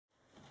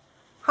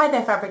Hi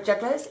there fabric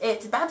jugglers,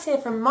 it's Babs here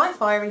from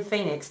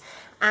MyFieryPhoenix,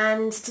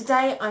 and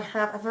today I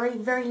have a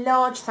very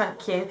large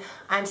thank you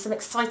and some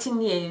exciting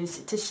news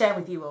to share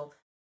with you all.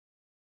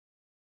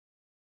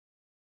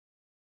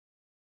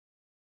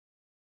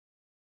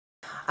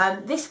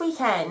 This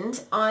weekend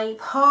we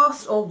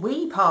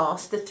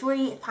passed the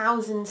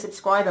 3,000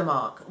 subscriber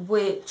mark,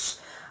 which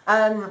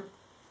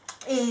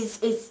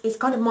is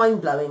kind of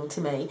mind-blowing to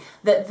me,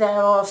 that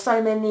there are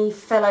so many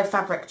fellow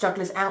fabric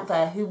jugglers out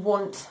there who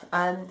want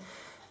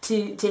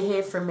to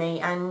hear from me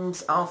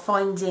and are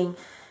finding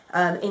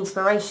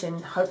inspiration,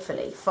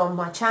 hopefully, from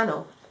my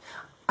channel.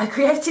 I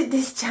created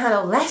this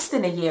channel less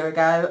than a year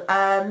ago,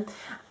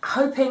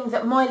 hoping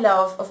that my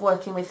love of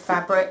working with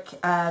fabric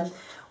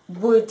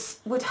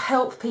would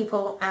help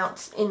people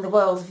out in the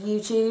world of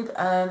YouTube,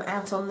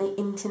 out on the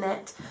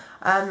internet,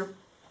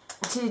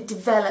 to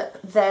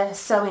develop their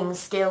sewing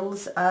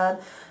skills,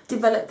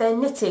 develop their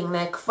knitting,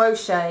 their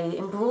crochet,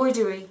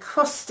 embroidery,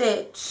 cross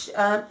stitch,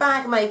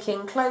 bag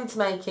making, clothes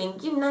making,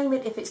 you name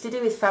it. If it's to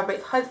do with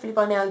fabric, hopefully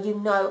by now you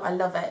know I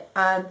love it,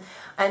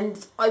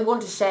 and I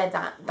want to share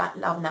that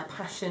love and that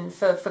passion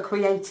for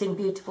creating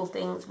beautiful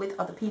things with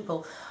other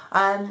people,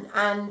 and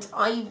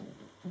I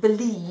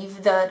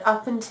believe that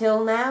up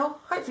until now,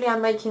 hopefully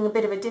I'm making a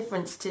bit of a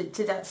difference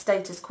to that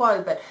status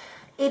quo, but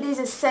it is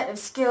a set of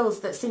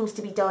skills that seems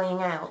to be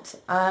dying out,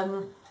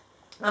 and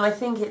I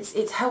think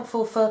it's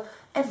helpful for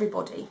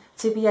everybody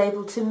to be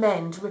able to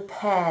mend,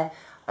 repair,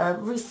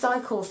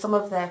 recycle some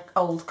of their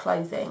old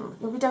clothing.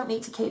 We don't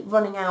need to keep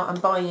running out and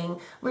buying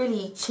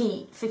really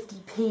cheap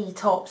 50p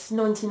tops,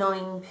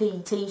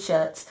 99p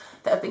t-shirts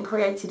that have been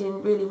created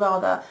in really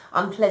rather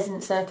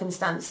unpleasant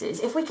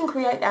circumstances. If we can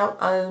create our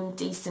own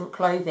decent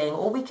clothing,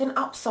 or we can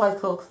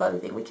upcycle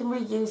clothing, we can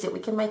reuse it, we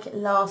can make it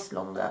last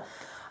longer,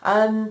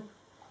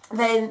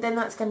 then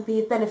that's going to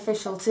be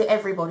beneficial to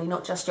everybody,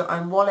 not just your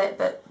own wallet,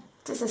 but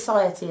to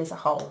society as a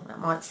whole. That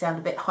might sound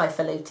a bit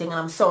highfalutin, and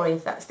I'm sorry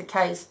if that's the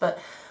case, but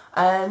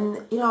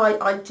you know,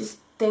 I just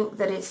think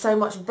that it's so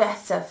much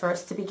better for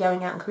us to be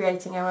going out and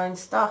creating our own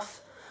stuff,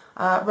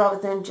 rather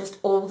than just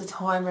all the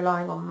time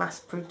relying on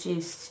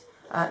mass-produced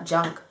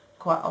junk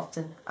quite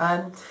often.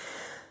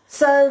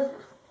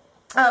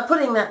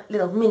 Putting that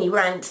little mini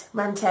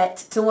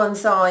rantette to one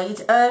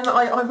side,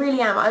 I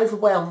really am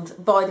overwhelmed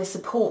by the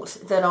support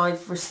that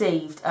I've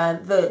received,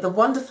 the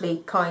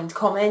wonderfully kind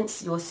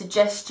comments, your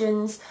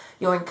suggestions,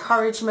 your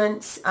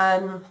encouragements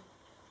over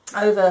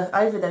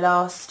the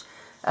last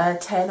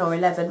 10 or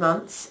 11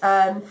 months,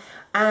 and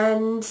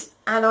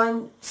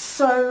I'm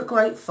so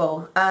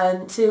grateful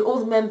to all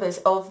the members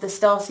of the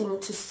Starting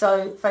to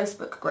Sew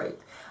Facebook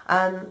group.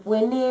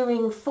 We're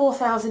nearing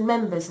 4,000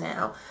 members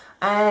now.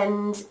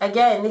 And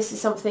again, this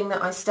is something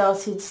that I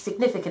started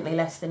significantly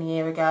less than a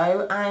year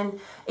ago, and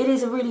it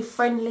is a really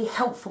friendly,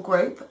 helpful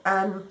group,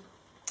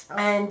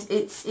 and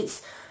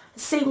it's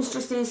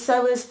seamstresses,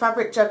 sewers,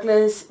 fabric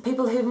jugglers,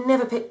 people who've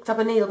never picked up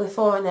a needle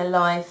before in their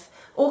life,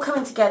 all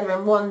coming together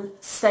in one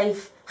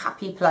safe,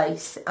 happy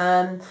place,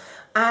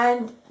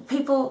 and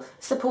people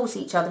support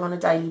each other on a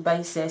daily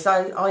basis.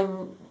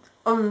 I'm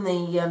on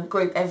the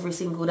group every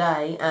single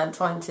day,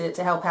 trying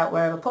to help out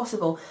wherever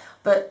possible.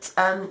 But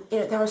you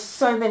know, there are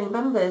so many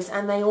members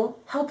and they all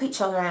help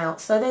each other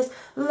out. So there's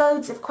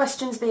loads of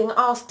questions being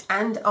asked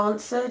and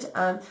answered.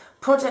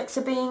 Projects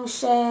are being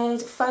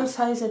shared.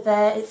 Photos are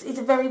there. It's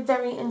a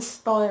very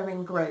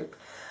inspiring group.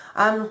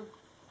 And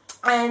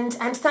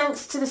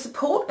thanks to the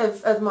support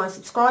of my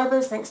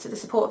subscribers, thanks to the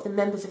support of the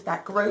members of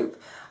that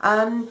group,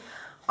 I've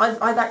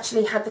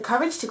actually had the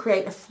courage to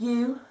create a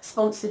few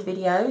sponsored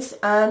videos,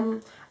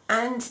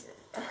 and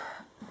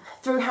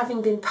through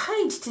having been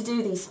paid to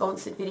do these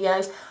sponsored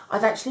videos,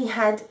 I've actually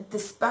had the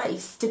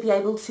space to be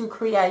able to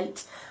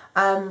create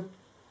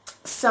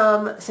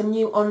some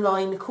new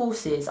online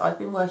courses. I've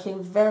been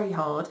working very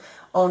hard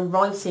on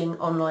writing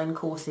online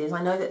courses.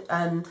 I know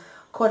that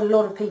quite a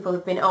lot of people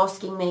have been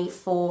asking me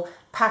for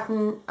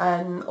pattern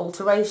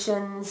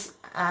alterations,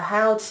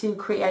 how to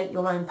create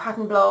your own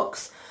pattern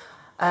blocks,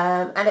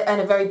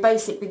 and a very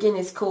basic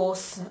beginner's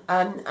course,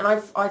 and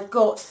I've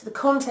got the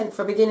content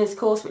for a beginner's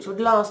course which would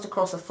last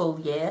across a full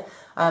year.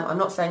 I'm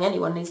not saying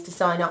anyone needs to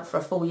sign up for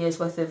a full year's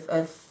worth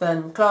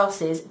of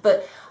classes,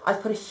 but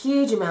I've put a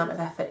huge amount of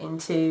effort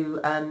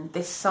into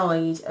this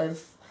side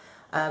of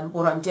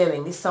what I'm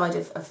doing, this side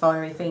of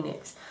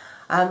MyFieryPhoenix.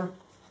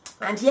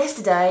 And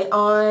yesterday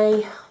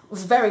I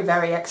was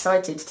very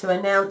excited to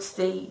announce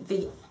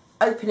the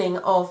opening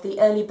of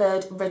the early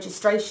bird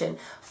registration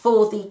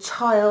for the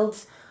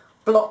child's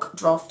block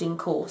drafting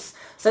course.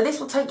 So this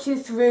will take you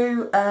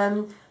through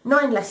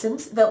 9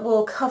 lessons that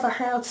will cover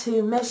how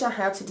to measure,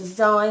 how to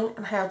design,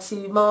 and how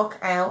to mark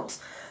out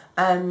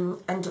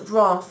and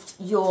draft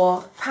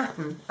your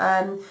pattern,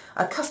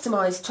 a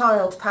customised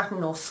child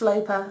pattern or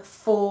sloper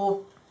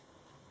for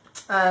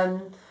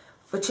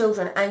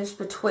children aged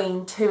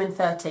between 2 and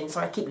 13. So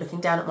I keep looking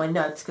down at my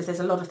notes because there's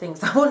a lot of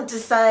things I want to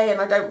say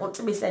and I don't want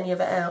to miss any of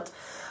it out.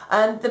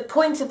 The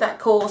point of that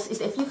course is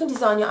that if you can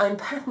design your own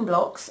pattern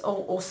blocks,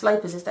 or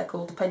slopers as they're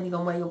called, depending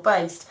on where you're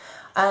based,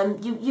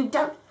 you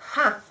don't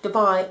have to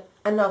buy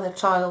another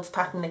child's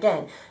pattern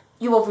again.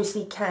 You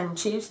obviously can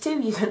choose to,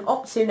 you can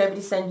opt to,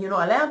 nobody's saying you're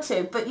not allowed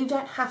to, but you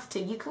don't have to.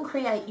 You can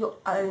create your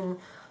own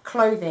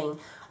clothing.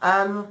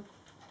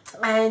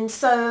 And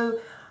so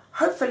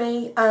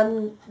hopefully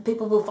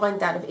people will find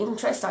that of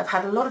interest. I've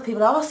had a lot of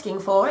people asking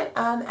for it,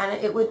 and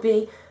it would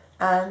be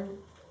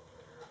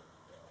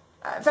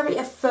very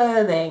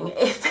affirming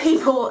if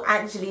people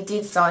actually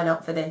did sign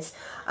up for this.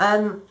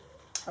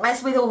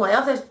 As with all my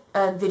other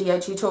video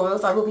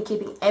tutorials, I will be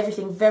keeping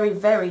everything very,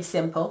 very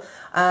simple,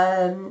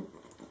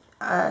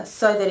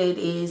 so that it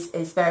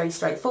is very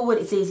straightforward.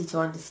 It's easy to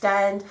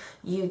understand.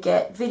 You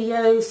get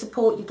video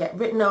support, you get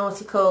written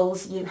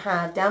articles, you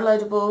have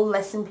downloadable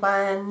lesson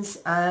plans.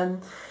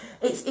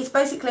 It's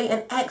basically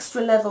an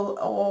extra level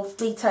of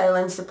detail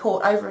and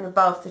support over and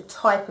above the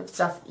type of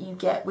stuff that you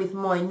get with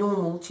my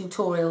normal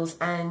tutorials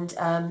and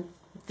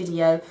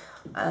video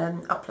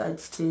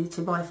uploads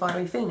to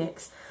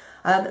MyFieryPhoenix.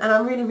 And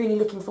I'm really, really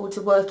looking forward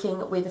to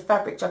working with the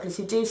fabric jugglers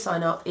who do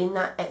sign up in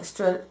that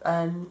extra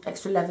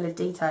level of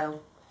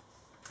detail.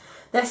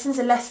 Lessons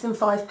are less than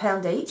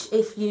 £5 each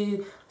if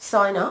you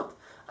sign up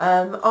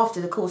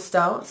after the course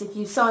starts. If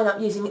you sign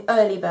up using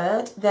early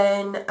bird,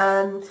 then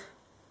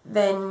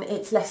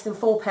it's less than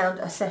 £4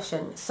 a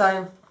session.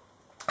 So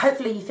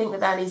hopefully you think that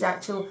that is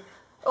actual.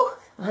 Oh,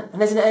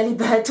 and there's an early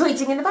bird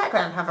tweeting in the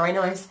background. How very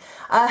nice.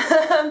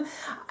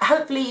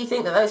 Hopefully you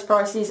think that those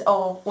prices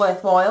are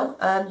worthwhile.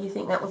 You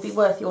think that would be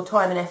worth your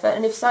time and effort.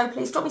 And if so,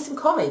 please drop me some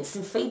comments,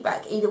 some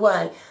feedback either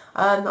way.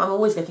 I'm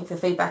always looking for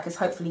feedback, as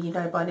hopefully you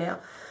know by now.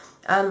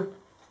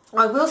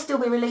 I will still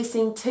be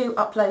releasing 2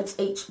 uploads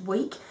each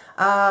week,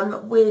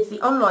 with the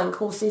online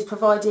courses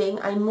providing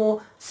a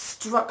more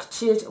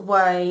structured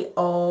way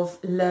of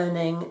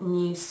learning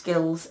new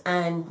skills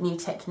and new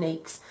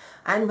techniques,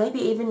 and maybe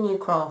even new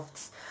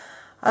crafts.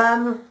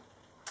 So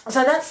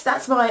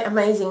that's my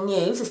amazing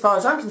news, as far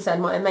as I'm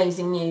concerned, my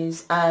amazing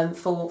news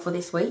for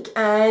this week.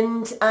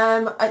 And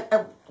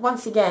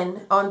once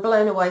again, I'm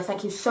blown away.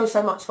 Thank you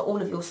so much for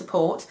all of your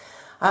support.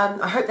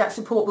 I hope that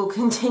support will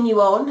continue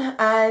on,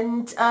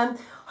 and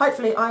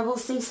hopefully I will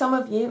see some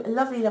of you,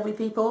 lovely, lovely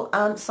people,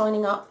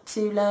 signing up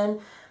to learn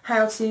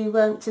how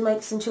to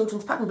make some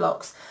children's pattern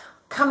blocks.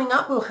 Coming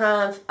up, we'll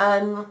have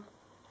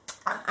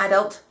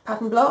adult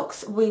pattern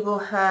blocks, we will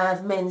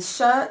have men's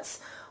shirts,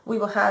 we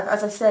will have,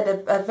 as I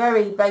said, a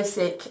very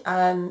basic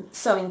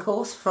sewing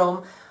course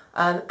from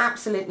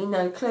absolutely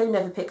no clue,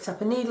 never picked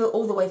up a needle,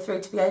 all the way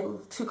through to be able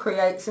to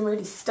create some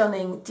really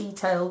stunning,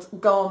 detailed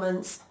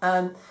garments.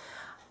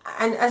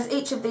 And as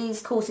each of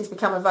these courses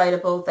become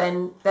available,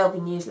 then there'll be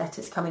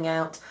newsletters coming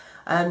out,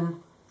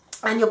 and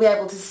you'll be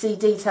able to see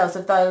details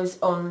of those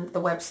on the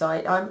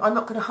website. I'm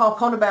not going to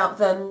harp on about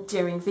them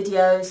during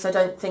videos, so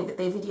don't think that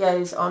the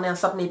videos are now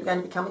suddenly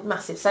going to become a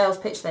massive sales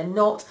pitch. They're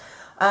not.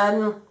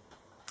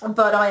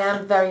 But I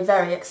am very,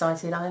 very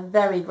excited. I am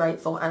very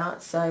grateful,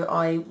 and so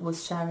I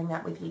was sharing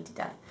that with you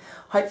today.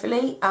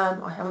 Hopefully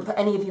I haven't put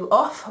any of you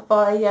off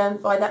by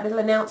that little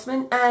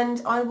announcement,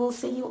 and I will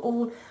see you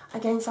all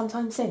again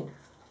sometime soon.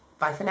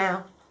 Bye for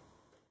now.